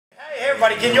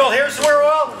everybody, can you all hear us very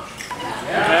well?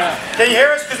 Yeah. Can you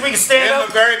hear us? Because we can stand up. In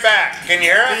the very back. Can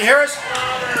you hear us? Can you hear us?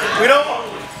 We don't.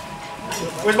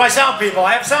 Where's my sound people?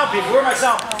 I have sound people. Where are my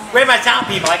sound? Where are my sound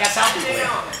people? I got sound people here.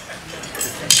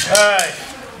 All right.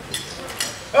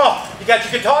 Oh, you got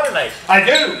your guitar tonight. I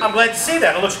do. I'm glad to see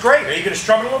that. It looks great. Are you going to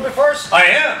strum it a little bit first? I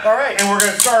am. All right. And we're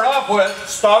going to start off with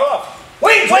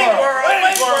Wayne's World.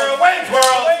 Wayne's World. Wayne's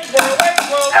World. Wayne's World. Wayne's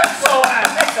World. Excellent.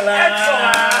 Excellent.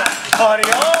 Excellent. Party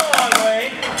on,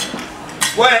 Wayne.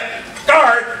 Wait.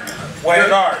 Guard. Wayne.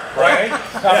 Guard, right?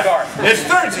 I'm guard. It's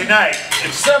Thursday night.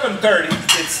 It's 7:30.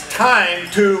 It's time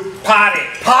to party.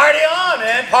 Party on,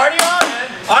 man. Party on, man.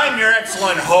 I'm your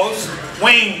excellent host,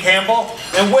 Wayne Campbell,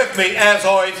 and with me, as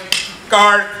always,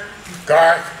 Guard.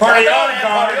 Guard. Party on, man.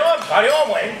 Guard. Party on. Party on,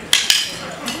 Wayne.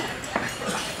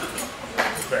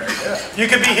 Very good. You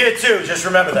can be here too. Just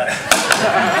remember that.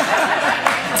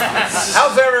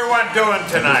 How's everyone doing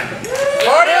tonight?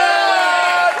 Party on!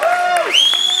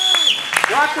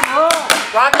 Rock and roll.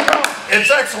 Rock and roll. It's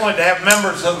excellent to have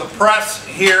members of the press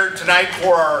here tonight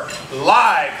for our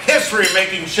live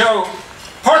history-making show,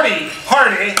 Party,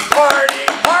 Party, Party,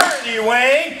 Party,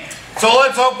 Wayne. So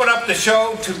let's open up the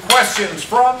show to questions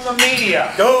from the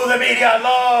media. Go the media. I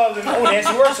love the media. Oh,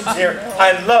 Nancy Worson's here.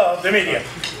 I love the media.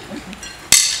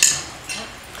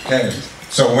 Okay,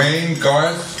 so Wayne,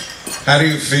 Garth, how do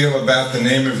you feel about the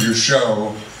name of your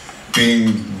show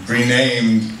being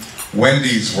renamed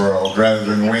Wendy's World rather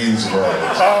than Wayne's World?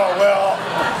 Oh,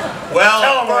 well,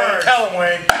 tell him,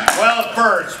 Wayne. Well, at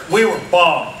first, we were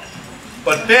bummed.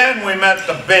 But then we met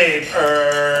the babe,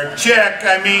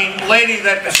 lady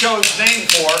that the show's named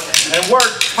for, and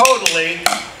we're totally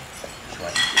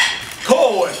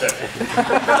cool with it.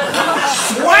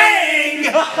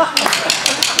 Swing!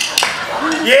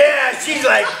 Yeah, she's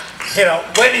like, you know,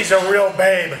 Wendy's a real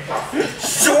babe.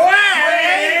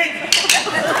 Swing!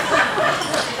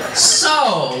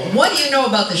 So, what do you know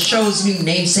about the show's new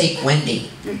namesake,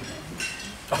 Wendy?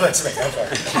 Oh, that's me. I'm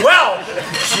sorry. Well,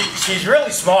 she's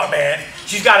really smart, man.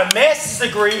 She's got a master's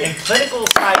degree in clinical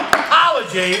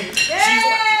psychology.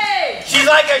 She's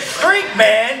like a shrink,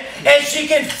 man, and she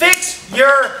can fix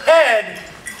your head.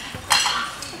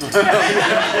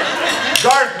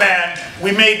 Garth, man,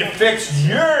 we made to fix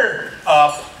your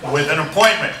up with an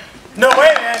appointment. No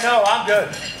way, man. No, I'm good.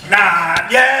 Nah.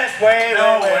 Yes, wait,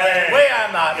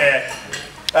 I'm not. Yeah.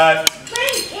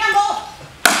 Wayne Campbell.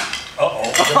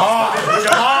 Uh-oh. Jamal.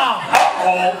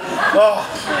 Uh-oh. Oh.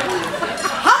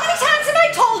 How many times have I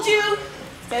told you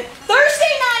that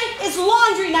Thursday night is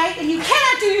laundry night and you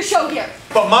cannot do your show here?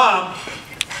 But Mom,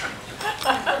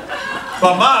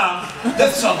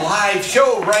 this is a live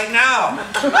show right now.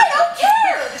 I don't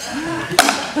care.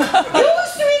 You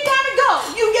three gotta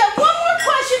go. You get one more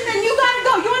question, then you gotta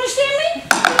go. You understand me?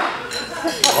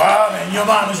 Wow, man, your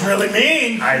mom is really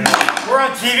mean. I know. We're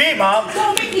on TV, Mom.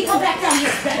 Don't make me go back down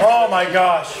here. Oh, my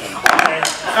gosh. Okay.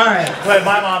 All right. Glad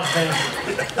my mom's mean.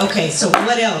 Okay, so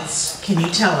what else can you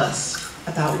tell us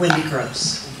about Wendy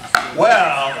Gross?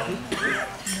 Well,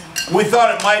 we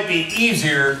thought it might be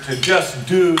easier to just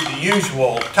do the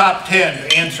usual top 10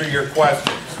 to answer your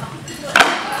questions.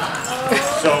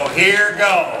 So here goes.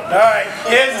 All right,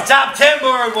 here's the top 10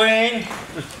 board, Wayne.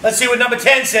 Let's see what number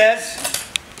 10 says.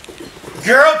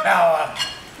 Girl power.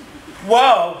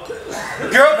 Whoa.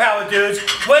 Girl power, dudes.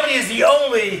 Wendy is the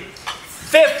only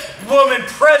 5th woman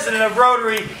president of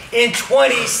Rotary in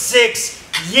 26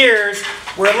 years.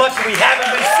 We're lucky we haven't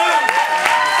been sued.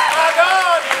 Rock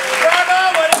on! Rock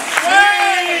on, Wendy!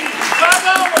 Wayne! Rock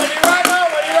on, Wendy! Rock on,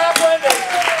 Wendy! Rock, Wendy!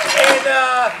 And,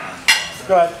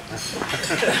 go ahead.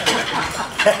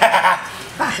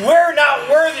 We're not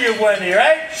worthy of Wendy,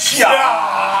 right?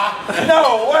 Yeah.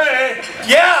 No way.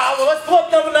 Yeah, well, let's pull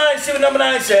up number 9 and see what number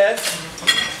 9 says.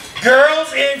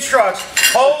 Girls in trucks.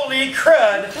 Holy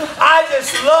crud. I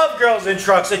just love girls in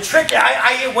trucks. I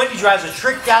hear Wendy drives a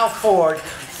tricked out Ford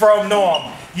from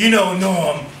Norm. You know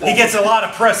Norm. He gets a lot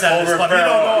of press out of this stuff. You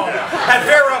know Norm. At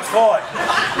Fair Oaks Ford.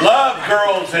 Love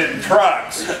girls in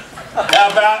trucks. How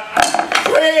about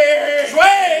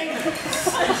Swing!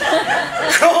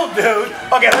 Cool, dude.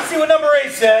 Okay, let's see what number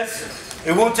 8 says.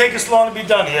 It won't take us long to be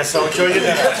done here, so enjoy your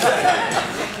dinner.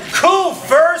 Cool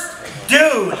first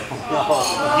dude.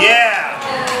 Yeah.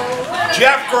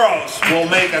 Jeff Gross will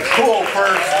make a cool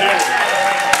first dude.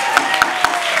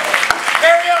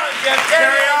 Carry on, Jeff.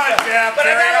 Carry on, Jeff.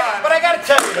 But I gotta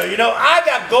tell you though, you know, I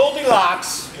got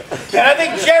Goldilocks, and I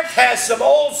think Jeff has some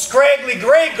old scraggly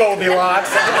gray Goldilocks.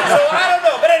 So I don't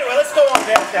know. But anyway, let's go on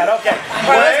past that. Okay.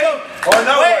 All right, let's go. Or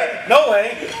no way. No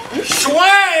way.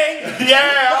 Swing!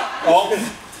 Yeah. Oh.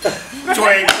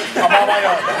 Sweet. I'm on my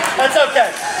own. That's okay.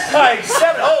 All right,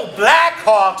 7. Oh,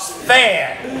 Blackhawks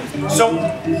fan. So,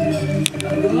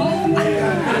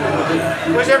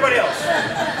 where's everybody else?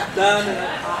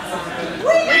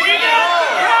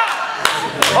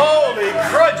 Holy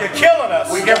crud, you're killing us.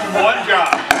 We give him one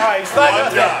job. All right, he's back One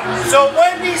up there. job. So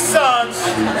Wendy's sons,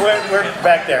 we're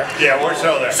back there. Yeah, we're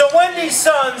still there. So Wendy's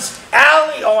sons,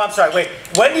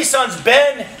 Wendy's sons,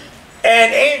 Ben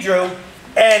and Andrew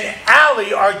and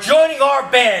Allie are joining our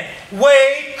band.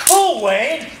 Wayne, cool,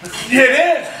 Wayne. It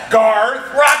is,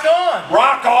 Garth. Rock on.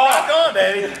 Rock on. Rock on,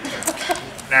 baby.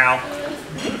 Now.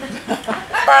 All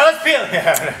right, let's peel.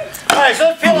 All right, so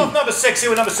let's peel off number 6. See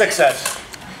what number 6 says.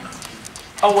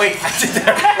 Oh wait, I did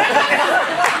that.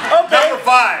 Okay. Number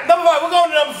 5. Number 5. We're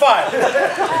going to number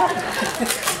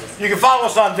 5. You can follow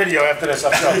us on video after this,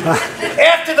 I'm sure.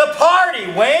 After the party,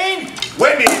 Wayne.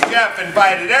 Wendy and Jeff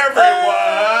invited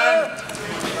everyone.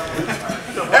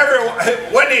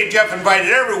 Wendy and Jeff invited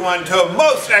everyone to a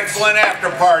most excellent after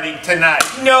party tonight.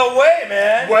 No way,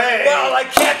 man. Way. Well,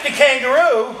 like Captain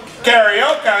Kangaroo.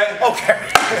 Karaoke. Oh,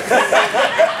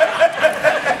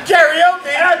 karaoke.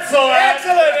 Excellent.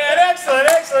 Excellent, man. Excellent.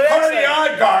 Party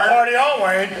on, Garth. Party on,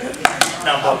 Wayne.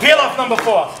 Peel off number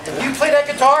 4. You play that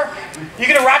guitar? You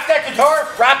gonna rock that guitar?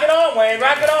 Rock it on, Wayne.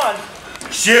 Rock it on.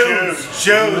 Shoes.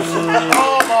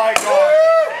 Oh my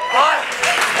God.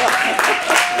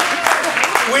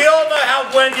 We all know how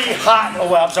Wendy hot. Oh,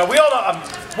 well, I'm sorry. We all know how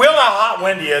hot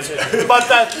Wendy is. But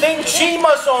the thing, she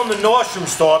must own the Nordstrom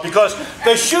store because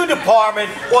the shoe department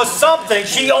or something.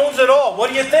 She owns it all. What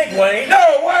do you think, Wayne?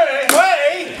 No way.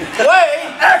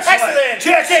 Excellent.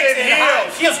 Chicks in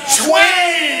heels. Heels.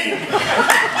 Swing.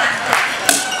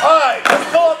 All right. Let's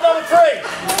pull up number 3.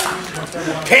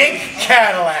 Pink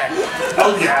Cadillac.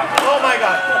 Oh yeah. Oh my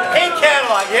God. Pink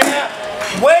Cadillac. Yeah.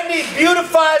 Wendy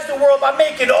beautifies the world by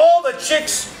making all the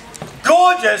chicks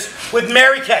gorgeous with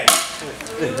Mary Kay.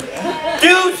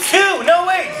 Dudes too. No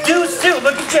wait. Dudes too.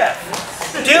 Look at Jeff.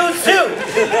 Dudes too.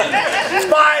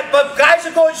 But guys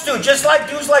are gorgeous too. Just like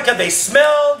dudes like her. They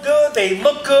smell good. They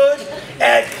look good.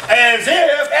 And as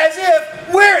if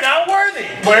we're not worthy.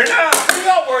 We're not. We're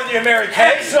not worthy of Mary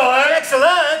Kay.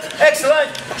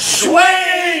 Excellent.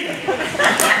 Swing.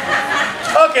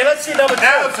 Okay, let's see number 2.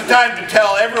 Now's the time to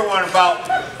tell everyone about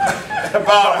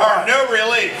our new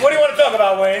release. What do you want to talk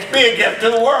about, Wayne? Be a gift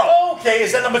to the world. Okay,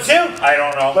 is that number 2? I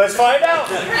don't know. Let's find out.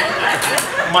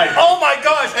 Oh my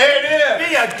gosh. It is.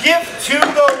 Be a gift to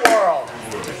the world.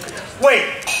 Wait,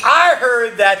 I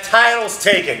heard that title's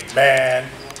taken, man.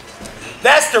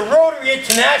 That's the Rotary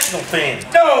International theme.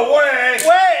 No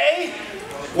way.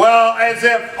 Well, as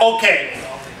if, okay,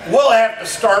 we'll have to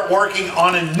start working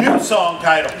on a new song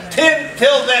title.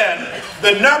 Till then,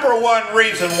 the number 1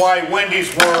 reason why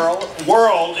Wendy's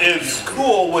world is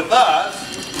cool with us.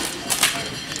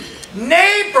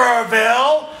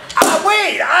 Naperville?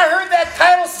 Wait, I heard that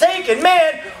title's taken.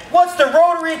 Man, what's the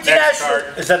Rotary International?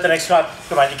 Is that the next card?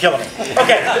 Come on, you're killing me.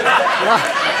 Okay.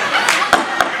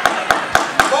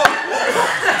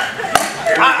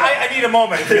 I need a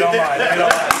moment if you don't mind.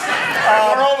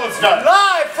 We're almost done.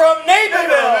 Live from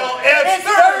Naperville, it's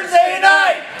Thursday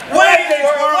night. Wendy's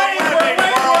World. Excellent.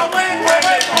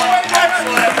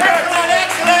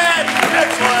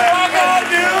 Rock on,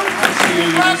 dude.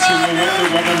 Rock on,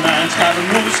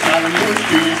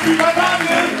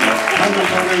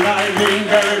 dude.